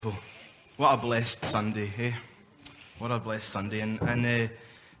Oh, what a blessed Sunday, eh? What a blessed Sunday. And do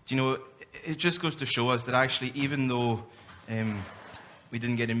you know, it just goes to show us that actually, even though we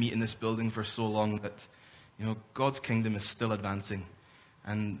didn't get to meet in this building for so long, that, you know, God's kingdom is still advancing.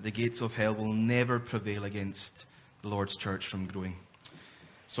 And the gates of hell will never prevail against the Lord's church from growing.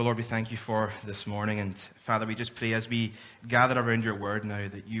 So, Lord, we thank you for this morning. And, Father, we just pray as we gather around your word now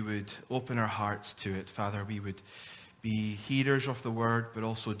that you would open our hearts to it. Father, we would be hearers of the word, but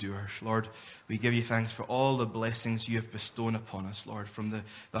also doers. Lord, we give you thanks for all the blessings you have bestowed upon us, Lord, from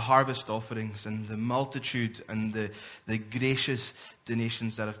the harvest offerings and the multitude and the gracious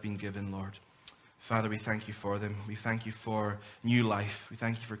donations that have been given, Lord. Father, we thank you for them. We thank you for new life. We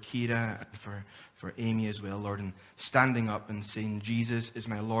thank you for Kira and for Amy as well, Lord, and standing up and saying, Jesus is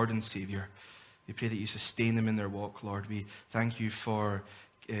my Lord and Savior. We pray that you sustain them in their walk, Lord. We thank you for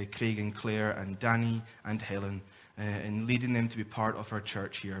Craig and Claire and Danny and Helen, and leading them to be part of our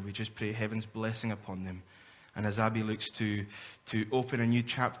church here. We just pray heaven's blessing upon them. And as Abby looks to open a new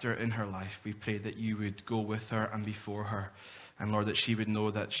chapter in her life, we pray that you would go with her and before her. And Lord, that she would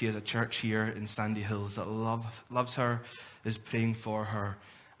know that she has a church here in Sandy Hills that loves her, is praying for her,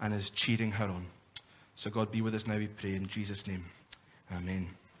 and is cheering her on. So God, be with us now, we pray, in Jesus' name. Amen.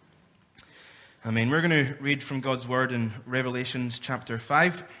 Amen. We're going to read from God's word in Revelation chapter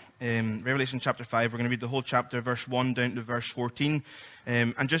 5. Revelation chapter 5, we're going to read the whole chapter, verse 1 down to verse 14.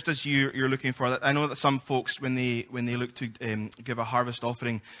 And just as you're looking for that, I know that some folks, when they look to give a harvest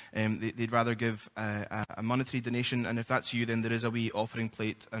offering, they'd rather give a monetary donation. And if that's you, then there is a wee offering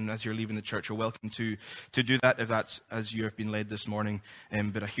plate. And as you're leaving the church, you're welcome to do that if that's as you have been led this morning.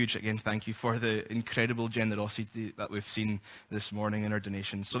 But a huge, again, thank you for the incredible generosity that we've seen this morning in our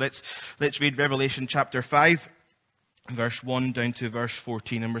donations. So let's read Revelation chapter 5. Verse 1 down to verse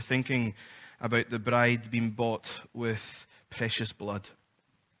 14, and we're thinking about the bride being bought with precious blood.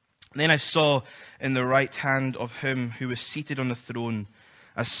 And then I saw in the right hand of him who was seated on the throne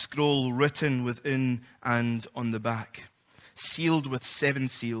a scroll written within and on the back, sealed with 7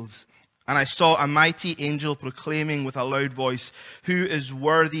 seals. And I saw a mighty angel proclaiming with a loud voice, "Who is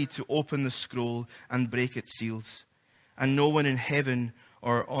worthy to open the scroll and break its seals?" And no one in heaven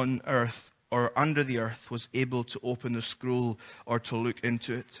or on earth or under the earth was able to open the scroll or to look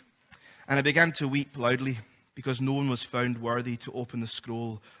into it. And I began to weep loudly, because no one was found worthy to open the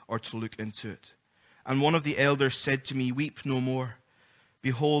scroll or to look into it. And one of the elders said to me, "Weep no more.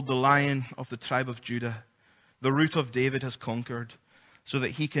 Behold, the Lion of the tribe of Judah, the Root of David, has conquered, so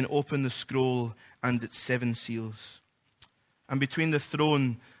that he can open the scroll and its 7 seals." And between the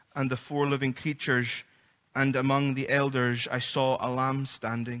throne and the 4 living creatures and among the elders I saw a lamb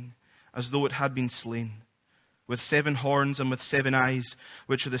standing, as though it had been slain, with 7 horns and with 7 eyes,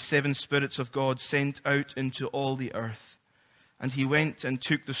 which are the 7 spirits of God sent out into all the earth. And he went and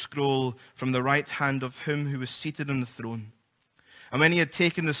took the scroll from the right hand of him who was seated on the throne. And when he had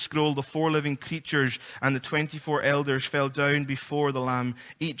taken the scroll, the 4 living creatures and the 24 elders fell down before the Lamb,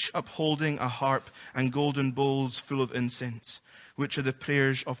 each upholding a harp and golden bowls full of incense, which are the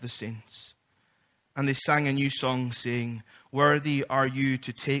prayers of the saints. And they sang a new song, saying, "Worthy are you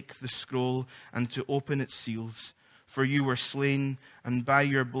to take the scroll and to open its seals. For you were slain, and by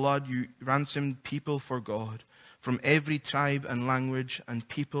your blood you ransomed people for God, from every tribe and language and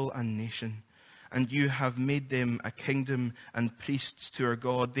people and nation. And you have made them a kingdom and priests to our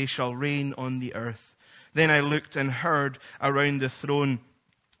God. They shall reign on the earth." Then I looked and heard around the throne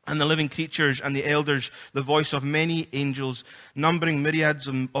and the living creatures and the elders the voice of many angels, numbering myriads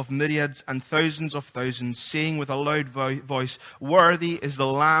of myriads and thousands of thousands, saying with a loud voice, "Worthy is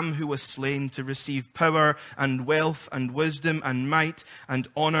the Lamb who was slain to receive power and wealth and wisdom and might and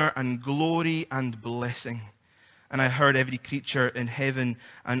honor and glory and blessing." And I heard every creature in heaven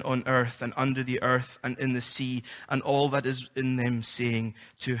and on earth and under the earth and in the sea and all that is in them, saying,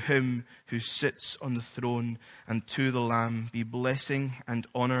 "To him who sits on the throne and to the Lamb be blessing and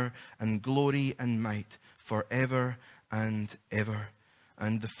honor and glory and might forever and ever."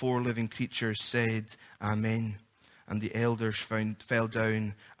 And the 4 living creatures said, "Amen." And the elders fell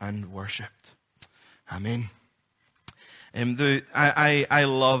down and worshipped. Amen. I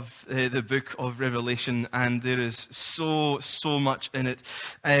love the book of Revelation, and there is so much in it.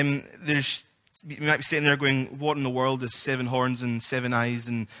 There's You might be sitting there going, what in the world is 7 horns and 7 eyes?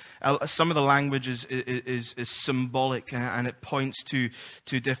 And some of the language is symbolic, and it points to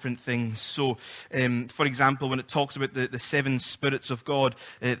different things. So, for example, when it talks about the 7 spirits of God,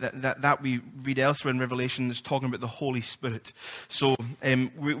 that we read elsewhere in Revelation is talking about the Holy Spirit. So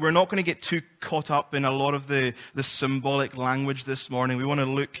we're not going to get too caught up in a lot of the symbolic language this morning. We want to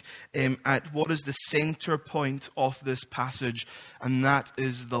look at what is the center point of this passage, and that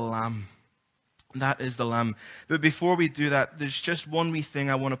is the Lamb. That is the Lamb. But before we do that, there's just one wee thing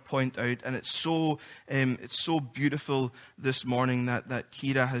I want to point out, and it's so beautiful this morning that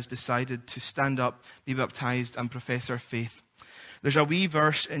Kira has decided to stand up, be baptized, and profess her faith. There's a wee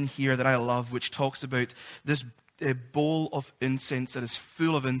verse in here that I love, which talks about this bowl of incense that is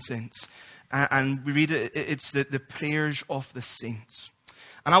full of incense. And we read it, it's the prayers of the saints.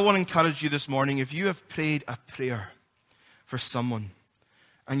 And I want to encourage you this morning, if you have prayed a prayer for someone,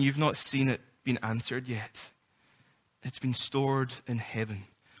 and you've not seen it been answered yet, it's been stored in heaven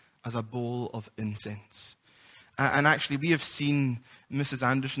as a bowl of incense. And actually, we have seen Mrs.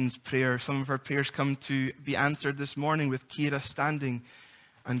 Anderson's prayer, some of her prayers come to be answered this morning with Kira standing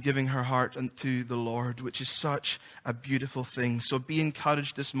and giving her heart unto the Lord, which is such a beautiful thing. So be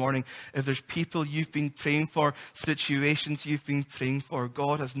encouraged this morning. If there's people you've been praying for, situations you've been praying for,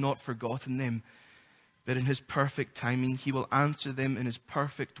 God has not forgotten them. But in His perfect timing, He will answer them in His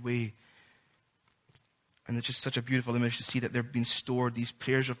perfect way. And it's just such a beautiful image to see that they've been stored, these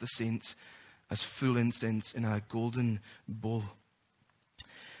prayers of the saints, as full incense in a golden bowl.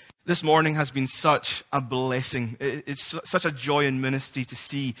 This morning has been such a blessing. It's such a joy in ministry to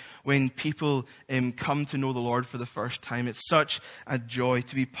see when people come to know the Lord for the first time. It's such a joy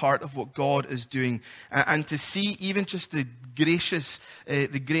to be part of what God is doing, and to see even just the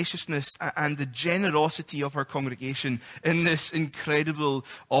graciousness and the generosity of our congregation in this incredible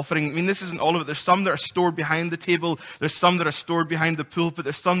offering. I mean, this isn't all of it. There's some that are stored behind the table. There's some that are stored behind the pulpit.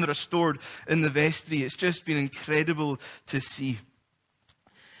 There's some that are stored in the vestry. It's just been incredible to see.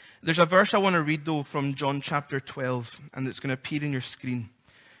 There's a verse I want to read, though, from John chapter 12, and it's going to appear in your screen.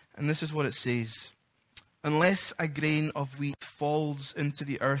 And this is what it says. Unless a grain of wheat falls into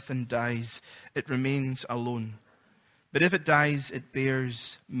the earth and dies, it remains alone. But if it dies, it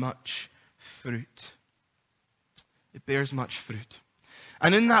bears much fruit. It bears much fruit.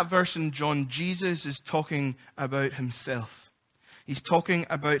 And in that verse in John, Jesus is talking about Himself. He's talking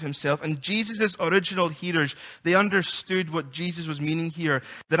about Himself. And Jesus' original hearers, they understood what Jesus was meaning here.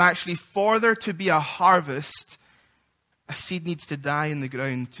 That actually for there to be a harvest, a seed needs to die in the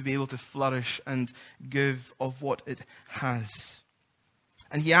ground to be able to flourish and give of what it has.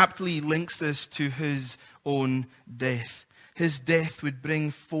 And He aptly links this to His own death. His death would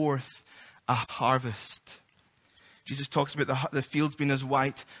bring forth a harvest. Jesus talks about the fields being as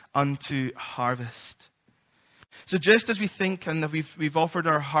white unto harvest. So just as we think, and we've offered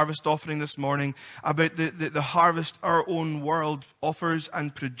our harvest offering this morning, about the harvest our own world offers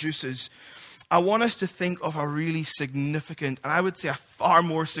and produces, I want us to think of a really significant, and I would say a far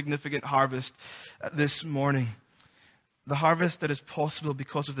more significant harvest this morning. The harvest that is possible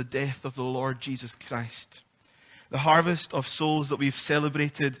because of the death of the Lord Jesus Christ. The harvest of souls that we've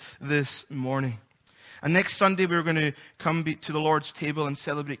celebrated this morning. And next Sunday we're going to come to the Lord's table and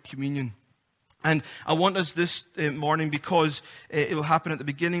celebrate communion. And I want us this morning, because it will happen at the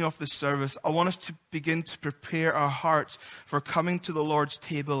beginning of the service, I want us to begin to prepare our hearts for coming to the Lord's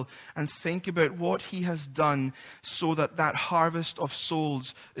table and think about what He has done so that that harvest of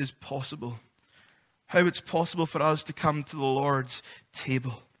souls is possible. How it's possible for us to come to the Lord's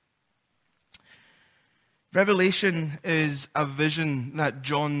table. Revelation is a vision that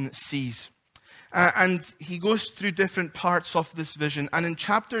John sees. And he goes through different parts of this vision. And in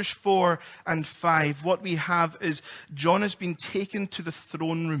chapters 4 and 5, what we have is John has been taken to the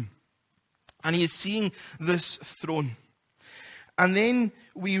throne room. And he is seeing this throne. And then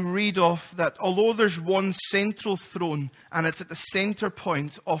we read off that although there's one central throne, and it's at the center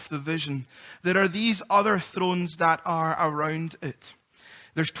point of the vision, there are these other thrones that are around it.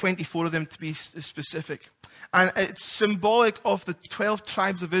 There's 24 of them to be specific. And it's symbolic of the 12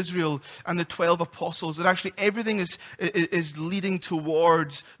 tribes of Israel and the 12 apostles. That actually everything is leading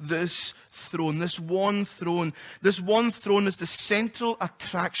towards this throne, this one throne. This one throne is the central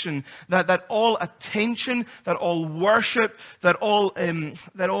attraction that all attention, that all worship, that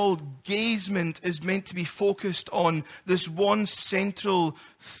all gazement is meant to be focused on this one central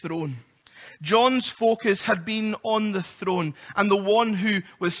throne. John's focus had been on the throne and the one who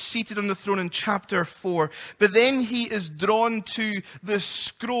was seated on the throne in chapter 4. But then he is drawn to this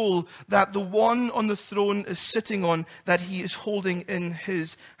scroll that the one on the throne is sitting on, that he is holding in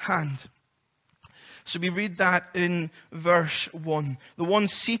his hand. So we read that in verse 1. The one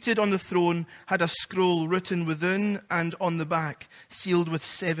seated on the throne had a scroll written within and on the back, sealed with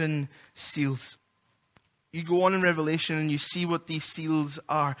 7 seals. You go on in Revelation and you see what these seals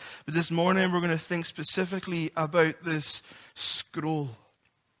are. But this morning we're going to think specifically about this scroll.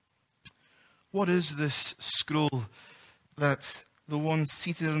 What is this scroll that the one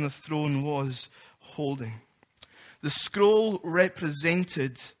seated on the throne was holding? The scroll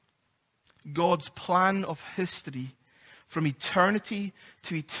represented God's plan of history from eternity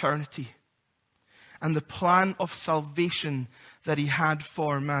to eternity, and the plan of salvation that he had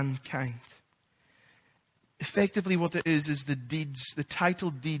for mankind. Effectively what it is the deeds, the title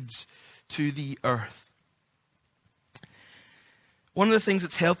deeds to the earth. One of the things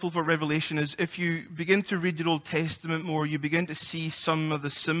that's helpful for Revelation is if you begin to read the Old Testament more, you begin to see some of the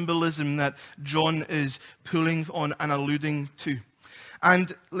symbolism that John is pulling on and alluding to.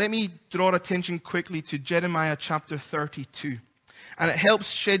 And let me draw our attention quickly to Jeremiah chapter 32. And it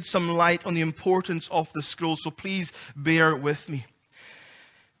helps shed some light on the importance of the scroll, so please bear with me.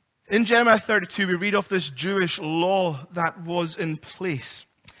 In Jeremiah 32, we read of this Jewish law that was in place.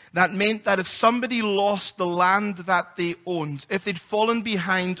 That meant that if somebody lost the land that they owned, if they'd fallen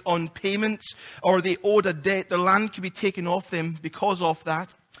behind on payments or they owed a debt, the land could be taken off them because of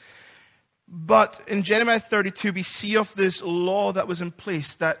that. But in Jeremiah 32, we see of this law that was in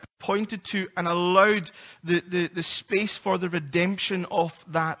place that pointed to and allowed the space for the redemption of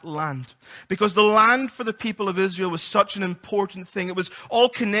that land. Because the land for the people of Israel was such an important thing. It was all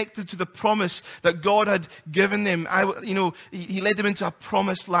connected to the promise that God had given them. He led them into a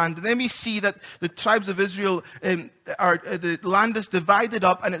promised land. And then we see that the tribes of Israel, the land is divided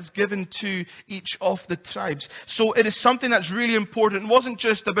up and it's given to each of the tribes. So it is something that's really important. It wasn't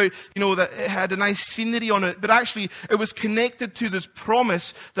just about, that it had a nice scenery on it, but actually it was connected to this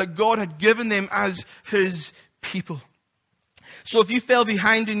promise that God had given them as his people. So if you fell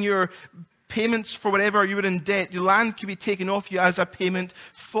behind in your payments for whatever you were in debt, your land could be taken off you as a payment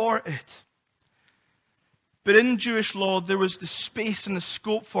for it. But in Jewish law, there was the space and the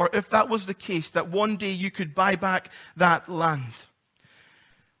scope for, if that was the case, that one day you could buy back that land.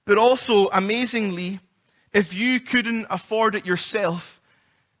 But also, amazingly, if you couldn't afford it yourself,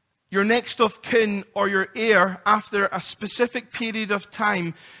 your next of kin or your heir, after a specific period of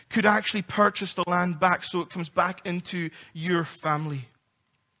time, could actually purchase the land back so it comes back into your family.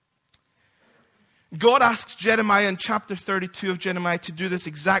 God asks Jeremiah in chapter 32 of Jeremiah to do this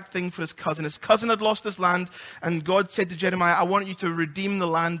exact thing for his cousin. His cousin had lost his land, and God said to Jeremiah, I want you to redeem the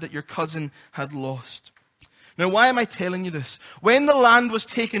land that your cousin had lost. Now, why am I telling you this? When the land was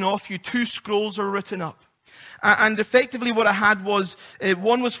taken off you, 2 scrolls are written up. And effectively what I had was,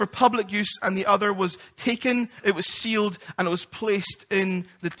 one was for public use and the other was taken, it was sealed, and it was placed in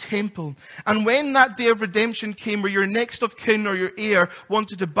the temple. And when that day of redemption came where your next of kin or your heir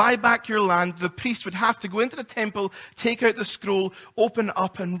wanted to buy back your land, the priest would have to go into the temple, take out the scroll, open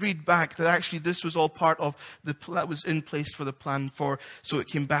up and read back that actually this was all part of that was in place for the plan so it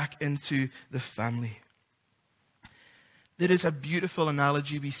came back into the family. There is a beautiful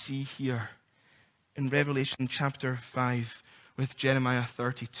analogy we see here in Revelation chapter 5 with Jeremiah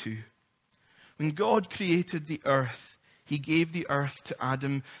 32. When God created the earth, he gave the earth to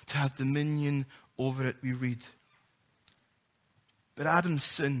Adam to have dominion over it, we read. But Adam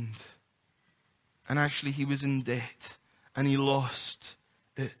sinned, and actually he was in debt, and he lost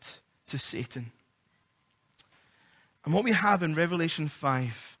it to Satan. And what we have in Revelation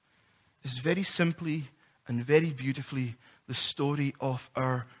 5 is very simply and very beautifully the story of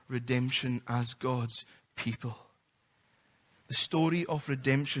our redemption as God's people. The story of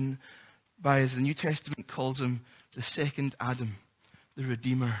redemption by, as the New Testament calls him, the second Adam, the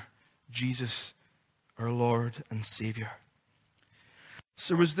Redeemer, Jesus, our Lord and Savior.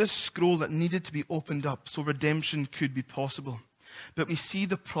 So there was this scroll that needed to be opened up so redemption could be possible. But we see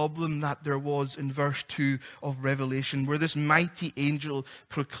the problem that there was in verse 2 of Revelation, where this mighty angel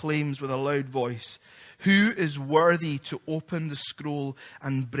proclaims with a loud voice, who is worthy to open the scroll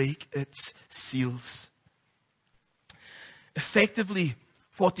and break its seals? Effectively,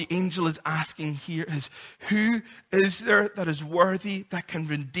 what the angel is asking here is, who is there that is worthy that can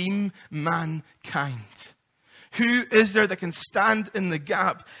redeem mankind? Who is there that can stand in the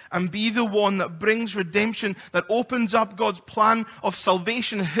gap and be the one that brings redemption, that opens up God's plan of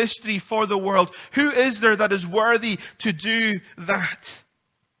salvation history for the world? Who is there that is worthy to do that?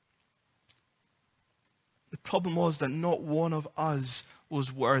 The problem was that not one of us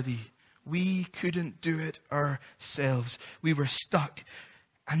was worthy. We couldn't do it ourselves. We were stuck.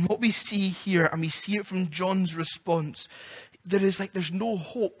 And what we see here, and we see it from John's response, there's no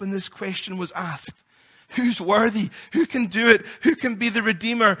hope when this question was asked. Who's worthy? Who can do it? Who can be the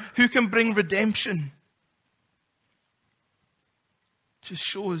Redeemer? Who can bring redemption? Just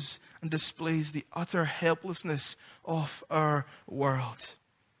shows and displays the utter helplessness of our world.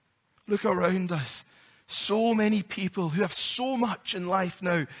 Look around us. So many people who have so much in life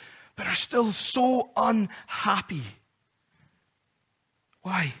now, but are still so unhappy.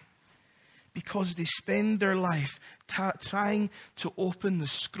 Why? Because they spend their life trying to open the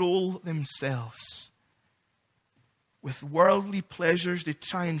scroll themselves. With worldly pleasures, they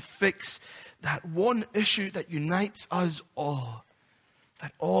try and fix that one issue that unites us all.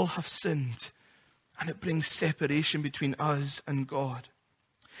 That all have sinned, and it brings separation between us and God.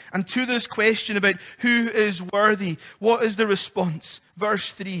 And to this question about who is worthy, what is the response?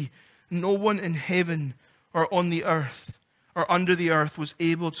 Verse 3, no one in heaven or on the earth or under the earth was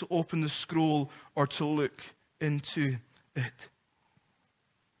able to open the scroll or to look into it.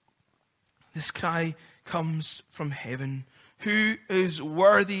 This cry comes from heaven. Who is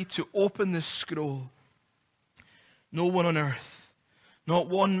worthy to open the scroll? No one on earth. Not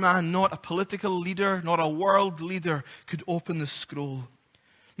one man, not a political leader, not a world leader could open the scroll.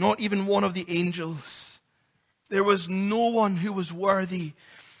 Not even one of the angels. There was no one who was worthy.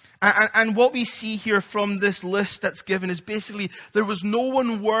 And what we see here from this list that's given is basically there was no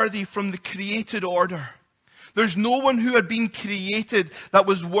one worthy from the created order. There's no one who had been created that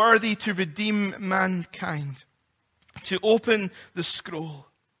was worthy to redeem mankind, to open the scroll.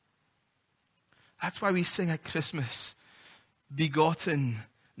 That's why we sing at Christmas, begotten,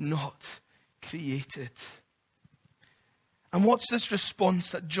 not created. And what's this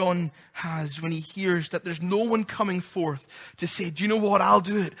response that John has when he hears that there's no one coming forth to say, do you know what, I'll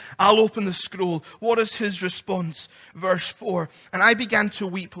do it. I'll open the scroll. What is his response? Verse 4, and I began to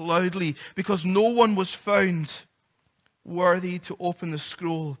weep loudly because no one was found worthy to open the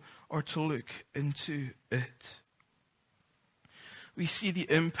scroll or to look into it. We see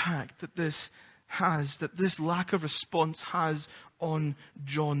the impact that this has, that this lack of response has on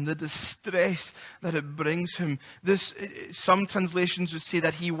John, the distress that it brings him. Some translations would say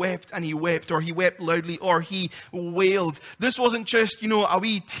that he wept and he wept, or he wept loudly, or he wailed. This wasn't just, a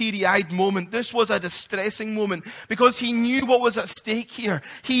wee teary-eyed moment. This was a distressing moment because he knew what was at stake here.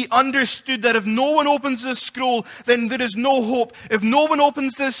 He understood that if no one opens this scroll, then there is no hope. If no one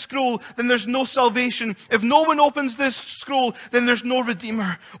opens this scroll, then there's no salvation. If no one opens this scroll, then there's no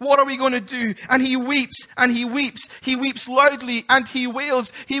Redeemer. What are we going to do? And he weeps and he weeps. He weeps loudly and he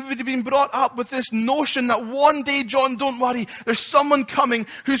wails. He would have been brought up with this notion that one day, John, don't worry, there's someone coming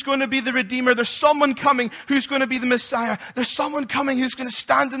who's going to be the Redeemer. There's someone coming who's going to be the Messiah. There's someone coming who's going to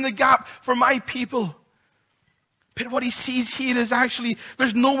stand in the gap for my people. But what he sees here is actually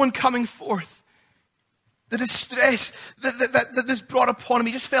there's no one coming forth. The distress that this brought upon him,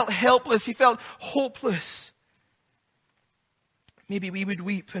 he just felt helpless. He felt hopeless. Maybe we would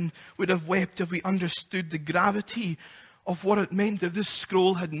weep and would have wept if we understood the gravity of what it meant if this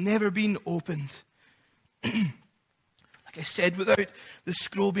scroll had never been opened. Like I said, without the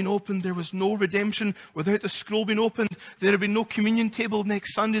scroll being opened, there was no redemption. Without the scroll being opened, there would be no communion table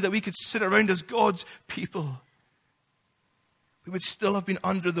next Sunday that we could sit around as God's people. We would still have been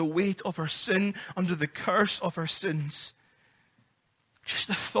under the weight of our sin, under the curse of our sins. Just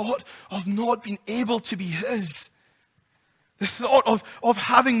the thought of not being able to be His. The thought of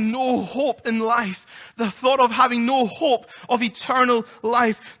having no hope in life. The thought of having no hope of eternal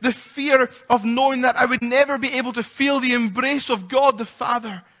life. The fear of knowing that I would never be able to feel the embrace of God the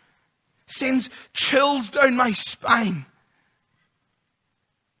Father sends chills down my spine.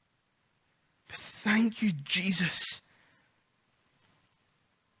 But thank you, Jesus.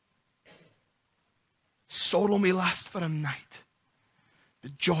 Sorrow may last for a night,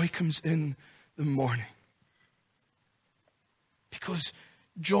 but joy comes in the morning. Because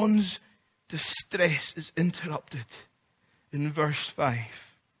John's distress is interrupted in verse 5.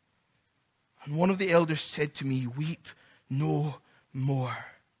 And one of the elders said to me, weep no more.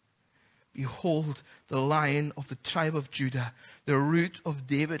 Behold, the Lion of the tribe of Judah, the Root of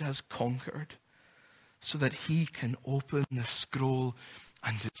David, has conquered, so that he can open the scroll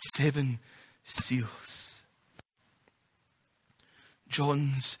and its 7 seals.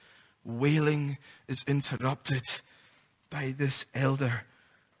 John's wailing is interrupted by this elder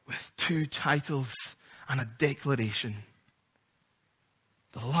with 2 titles and a declaration.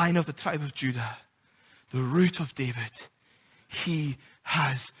 The Lion of the tribe of Judah, the Root of David, he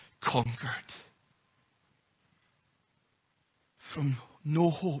has conquered. From no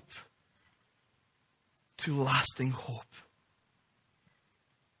hope to lasting hope.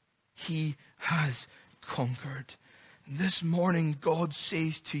 He has conquered. This morning God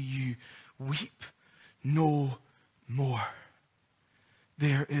says to you, weep no more.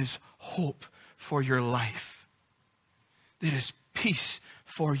 There is hope for your life. There is peace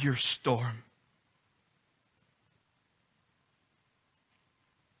for your storm.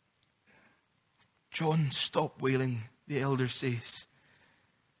 John, stop wailing, the elder says.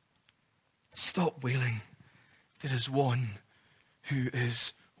 Stop wailing. There is one who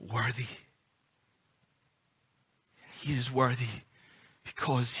is worthy. He is worthy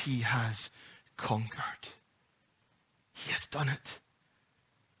because he has conquered. He has done it.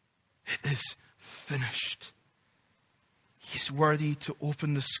 It is finished. He is worthy to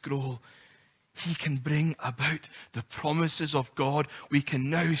open the scroll. He can bring about the promises of God. We can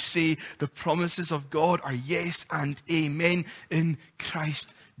now say the promises of God are yes and amen in Christ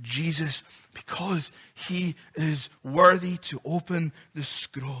Jesus, because he is worthy to open the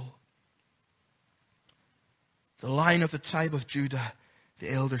scroll. The Lion of the tribe of Judah, the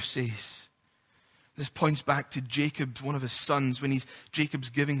elder says. This points back to Jacob, one of his sons, when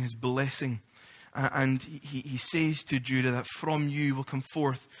Jacob's giving his blessing. And he says to Judah that from you will come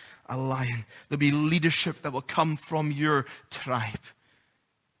forth a lion. There'll be leadership that will come from your tribe.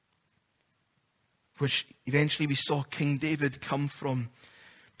 Which eventually we saw King David come from.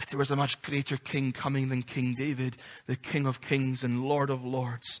 But there was a much greater king coming than King David. The King of Kings and Lord of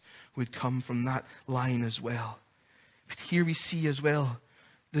Lords would come from that line as well. But here we see as well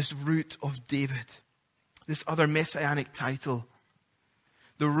this root of David. This other messianic title.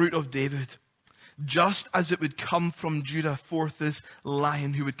 The root of David. Just as it would come from Judah forth this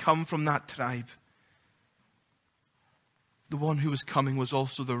lion who would come from that tribe. The one who was coming was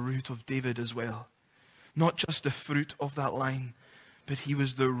also the root of David as well. Not just the fruit of that line, but he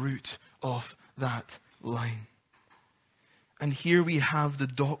was the root of that line. And here we have the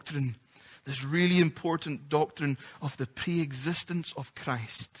doctrine, this really important doctrine of the pre-existence of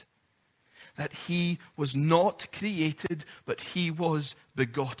Christ. That he was not created, but he was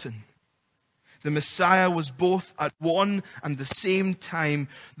begotten. The Messiah was both at one and the same time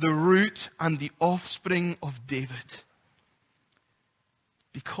the root and the offspring of David.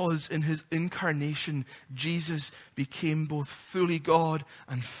 Because in his incarnation, Jesus became both fully God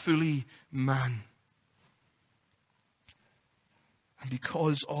and fully man. And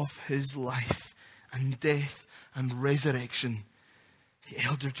because of his life and death and resurrection, the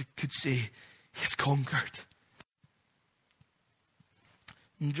elder could say, he has conquered.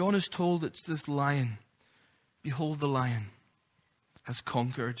 And John is told it's this lion. Behold, the lion has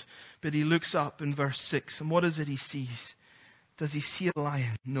conquered. But he looks up in verse 6, and what is it he sees? Does he see a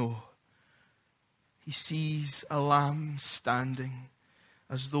lion? No. He sees a lamb standing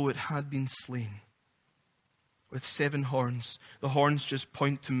as though it had been slain, with 7 horns. The horns just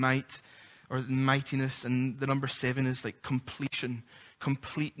point to might or mightiness, and the number 7 is like completion.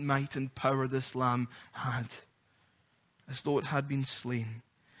 Complete might and power this lamb had, as though it had been slain.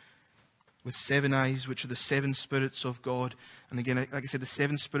 With 7 eyes, which are the 7 spirits of God. And again, like I said, the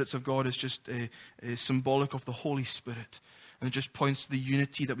 7 spirits of God is just symbolic of the Holy Spirit. And it just points to the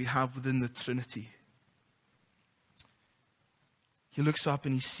unity that we have within the Trinity. He looks up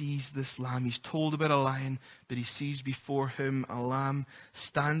and he sees this lamb. He's told about a lion, but he sees before him a lamb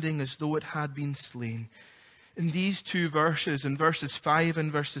standing as though it had been slain. In these 2 verses, in verses 5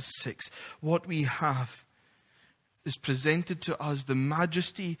 and verses 6, what we have is presented to us the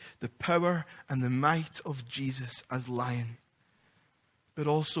majesty, the power, and the might of Jesus as lion. But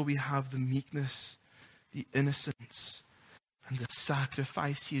also we have the meekness, the innocence, and the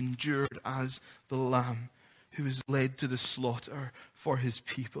sacrifice he endured as the lamb who was led to the slaughter for his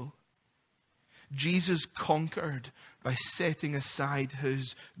people. Jesus conquered by setting aside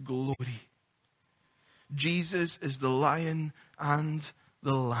his glory. Jesus is the lion and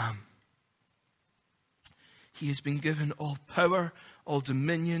the lamb. He has been given all power, all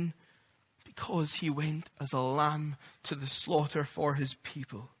dominion, because he went as a lamb to the slaughter for his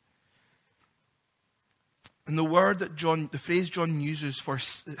people. And the phrase John uses for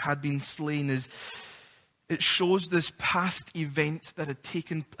had been slain it shows this past event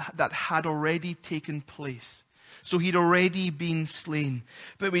that had already taken place. So he'd already been slain.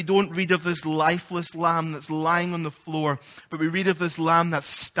 But we don't read of this lifeless lamb that's lying on the floor, but we read of this lamb that's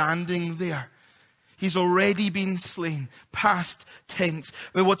standing there. He's already been slain, past tense.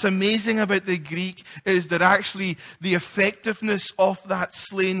 But what's amazing about the Greek is that actually the effectiveness of that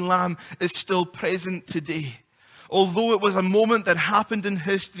slain lamb is still present today. Although it was a moment that happened in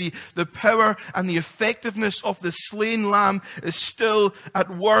history, the power and the effectiveness of the slain lamb is still at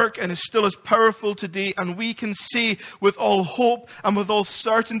work and is still as powerful today. And we can say with all hope and with all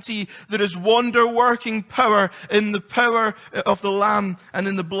certainty, there is wonder-working power in the power of the lamb and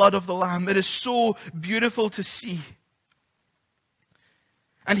in the blood of the lamb. It is so beautiful to see.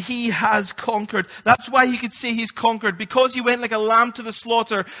 And he has conquered. That's why he could say he's conquered. Because he went like a lamb to the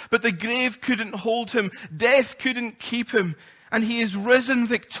slaughter, but the grave couldn't hold him. Death couldn't keep him. And he is risen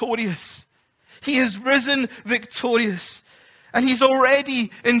victorious. He is risen victorious. And he's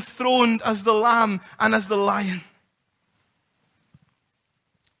already enthroned as the lamb and as the lion.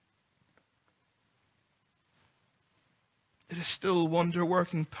 There is still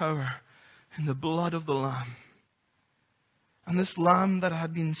wonder-working power in the blood of the lamb. And this lamb that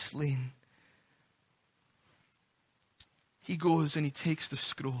had been slain, he goes and he takes the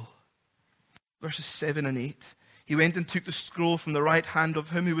scroll. Verses 7 and 8. He went and took the scroll from the right hand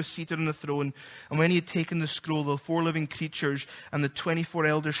of him who was seated on the throne. And when he had taken the scroll, the 4 living creatures and the 24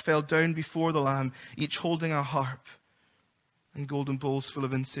 elders fell down before the Lamb, each holding a harp and golden bowls full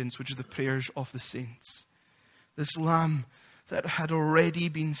of incense, which are the prayers of the saints. This Lamb that had already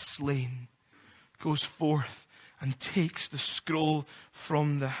been slain goes forth and takes the scroll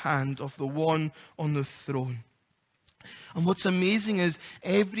from the hand of the one on the throne. And what's amazing is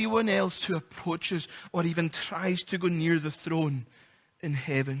everyone else who approaches or even tries to go near the throne in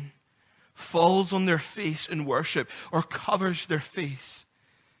heaven falls on their face in worship or covers their face.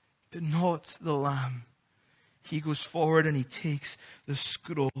 But not the Lamb. He goes forward and he takes the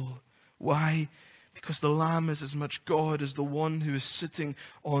scroll. Why? Because the Lamb is as much God as the one who is sitting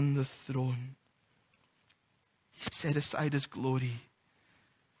on the throne. He set aside his glory,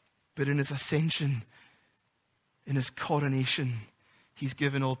 but in his ascension, in his coronation, he's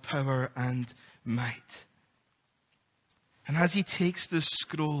given all power and might. And as he takes this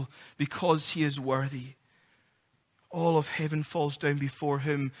scroll, because he is worthy, all of heaven falls down before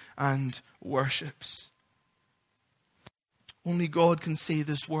him and worships. Only God can say,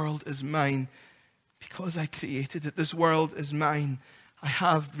 this world is mine because I created it. This world is mine. I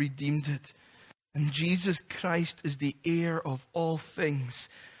have redeemed it. And Jesus Christ is the heir of all things.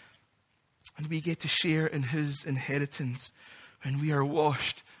 And we get to share in his inheritance when we are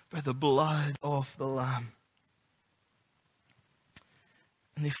washed by the blood of the Lamb.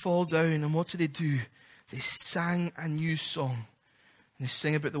 And they fall down, and what do? They sang a new song. And they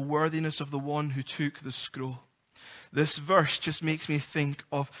sing about the worthiness of the one who took the scroll. This verse just makes me think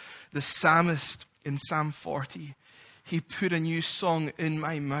of the psalmist in Psalm 40. He put a new song in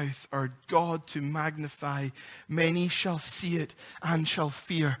my mouth, our God to magnify. Many shall see it and shall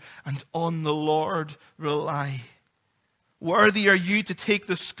fear, and on the Lord rely. Worthy are you to take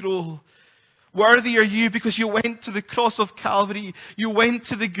the scroll. Worthy are you because you went to the cross of Calvary. You went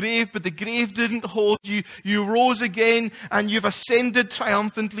to the grave, but the grave didn't hold you. You rose again and you've ascended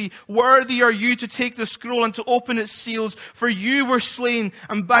triumphantly. Worthy are you to take the scroll and to open its seals. For you were slain,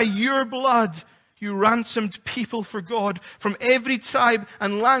 and by your blood you ransomed people for God from every tribe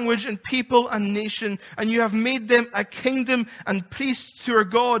and language and people and nation. And you have made them a kingdom and priests to our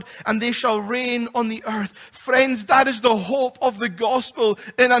God, and they shall reign on the earth. Friends, that is the hope of the gospel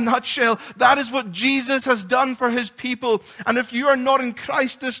in a nutshell. That is what Jesus has done for his people. And if you are not in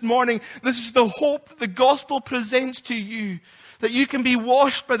Christ this morning, this is the hope that the gospel presents to you. That you can be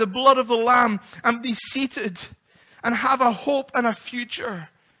washed by the blood of the Lamb and be seated and have a hope and a future.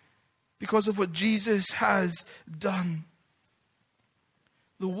 Because of what Jesus has done.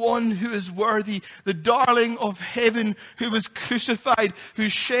 The one who is worthy, the darling of heaven who was crucified, who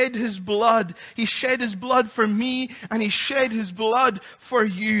shed his blood. He shed his blood for me and he shed his blood for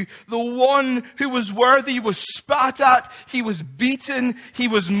you. The one who was worthy was spat at, he was beaten, he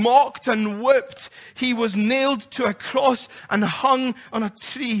was mocked and whipped. He was nailed to a cross and hung on a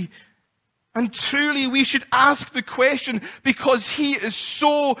tree. And truly we should ask the question, because he is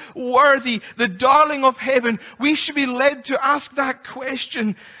so worthy, the darling of heaven, we should be led to ask that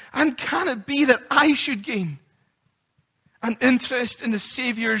question. And can it be that I should gain an interest in the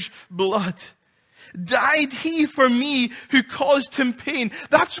Savior's blood? Died he for me who caused him pain?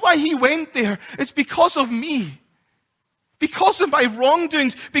 That's why he went there. It's because of me. Because of my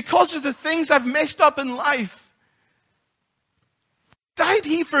wrongdoings. Because of the things I've messed up in life. Died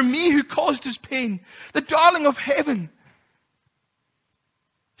he for me who caused his pain? The darling of heaven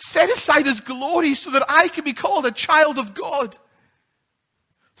set aside his glory so that I could be called a child of God.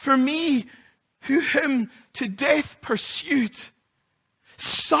 For me, who him to death pursued.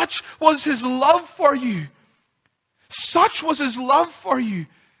 Such was his love for you. Such was his love for you,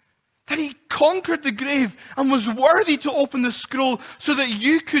 That he conquered the grave and was worthy to open the scroll so that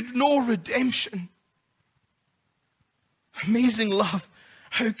you could know redemption. Amazing love.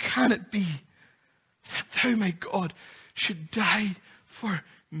 How can it be that thou, my God, should die for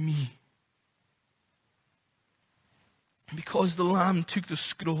me? And because the Lamb took the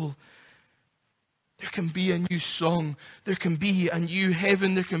scroll, there can be a new song. There can be a new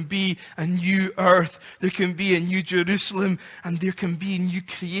heaven. There can be a new earth. There can be a new Jerusalem. And there can be new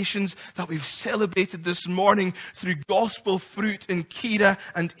creations that we've celebrated this morning through gospel fruit in Kira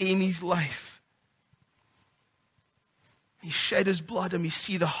and Amy's life. He shed his blood and we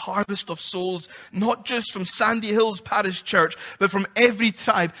see the harvest of souls, not just from Sandy Hills Parish Church, but from every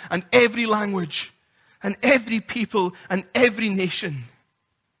tribe and every language and every people and every nation.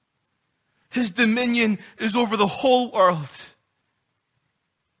 His dominion is over the whole world.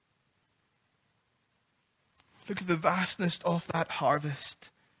 Look at the vastness of that harvest.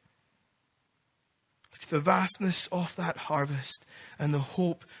 Look at the vastness of that harvest and the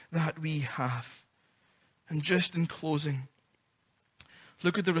hope that we have. And just in closing,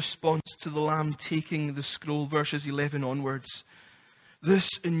 look at the response to the Lamb taking the scroll, verses 11 onwards.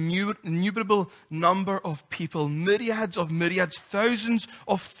 This innumerable number of people, myriads of myriads, thousands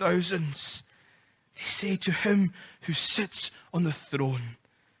of thousands, they say to him who sits on the throne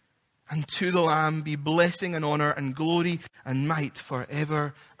and to the Lamb be blessing and honor and glory and might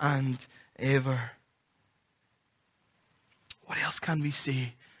forever and ever. What else can we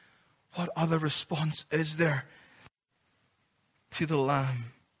say? What other response is there to the Lamb?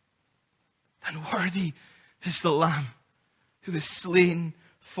 And worthy is the Lamb who is slain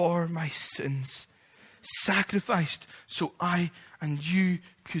for my sins, sacrificed so I and you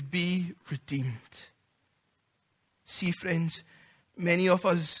could be redeemed. See, friends, many of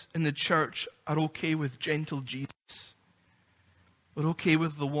us in the church are okay with gentle Jesus. We're okay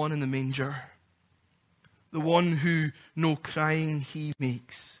with the one in the manger, the one who no crying he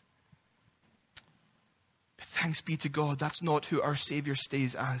makes. But thanks be to God, that's not who our Savior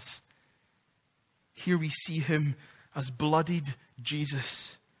stays as. Here we see him as bloodied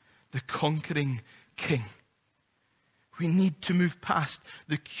Jesus, the conquering King. We need to move past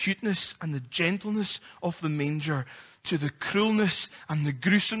the cuteness and the gentleness of the manger to the cruelness and the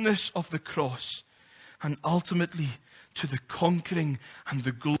gruesomeness of the cross, and ultimately to the conquering and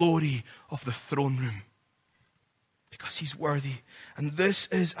the glory of the throne room. Because he's worthy. And this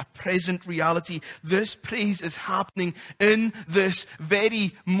is a present reality. This praise is happening in this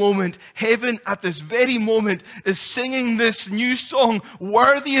very moment. Heaven at this very moment is singing this new song.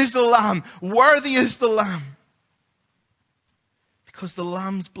 Worthy is the Lamb. Worthy is the Lamb. Because the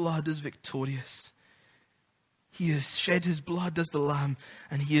Lamb's blood is victorious. He has shed his blood as the Lamb.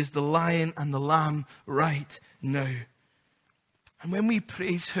 And he is the Lion and the Lamb right now. And when we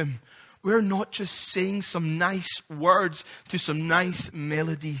praise him, we're not just saying some nice words to some nice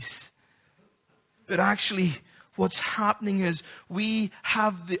melodies. But actually, what's happening is we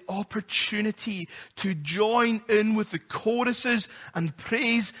have the opportunity to join in with the choruses and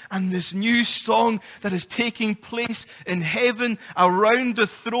praise and this new song that is taking place in heaven around the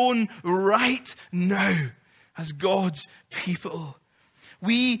throne right now as God's people.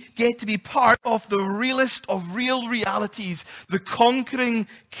 We get to be part of the realest of real realities, the conquering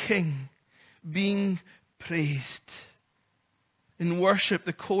King being praised. In worship,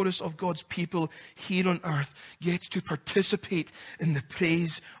 the chorus of God's people here on earth gets to participate in the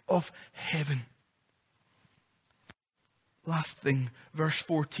praise of heaven. Last thing, verse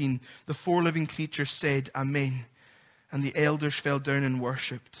 14. The four living creatures said, Amen. And the elders fell down and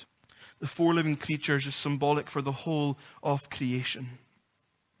worshipped. The four living creatures is symbolic for the whole of creation.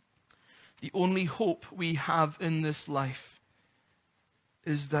 The only hope we have in this life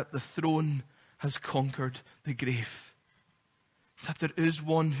is that the throne has conquered the grave. That there is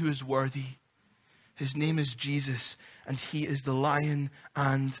one who is worthy. His name is Jesus, and he is the Lion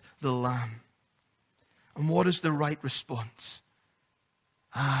and the Lamb. And what is the right response?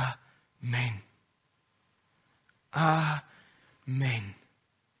 Amen. Amen.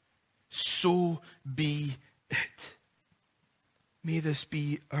 So be it. May this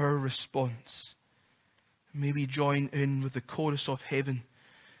be our response. May we join in with the chorus of heaven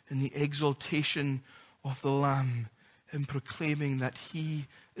in the exaltation of the Lamb in proclaiming that he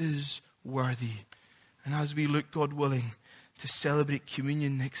is worthy. And as we look, God willing, to celebrate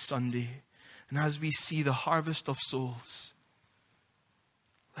communion next Sunday, and as we see the harvest of souls,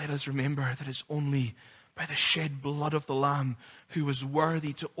 let us remember that it's only by the shed blood of the Lamb who was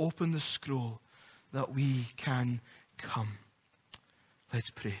worthy to open the scroll that we can come. Let's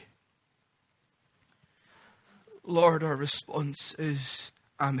pray. Lord, our response is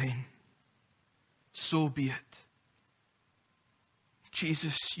Amen. so be it.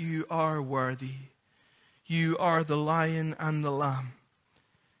 Jesus, you are worthy. You are the Lion and the Lamb.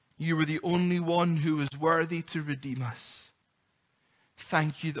 You were the only one who was worthy to redeem us.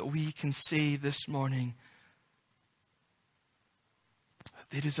 Thank you that we can say this morning that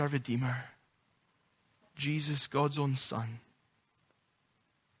there is our Redeemer, Jesus, God's own Son.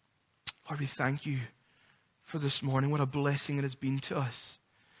 Lord, we thank you for this morning. What a blessing it has been to us.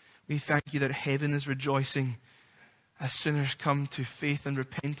 We thank you that heaven is rejoicing as sinners come to faith and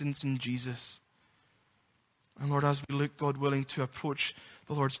repentance in Jesus. And Lord, as we look, God willing, to approach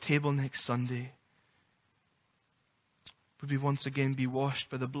the Lord's table next Sunday, would we once again be washed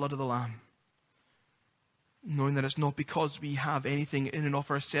by the blood of the Lamb, knowing that it's not because we have anything in and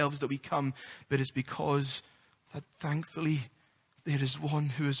of ourselves that we come, but it's because that thankfully there is one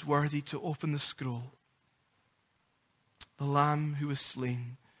who is worthy to open the scroll, the Lamb who was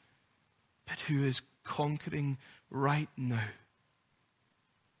slain, but who is conquering right now.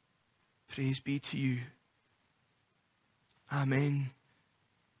 Praise be to you. Amen.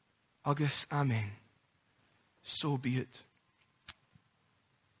 August, amen. So be it.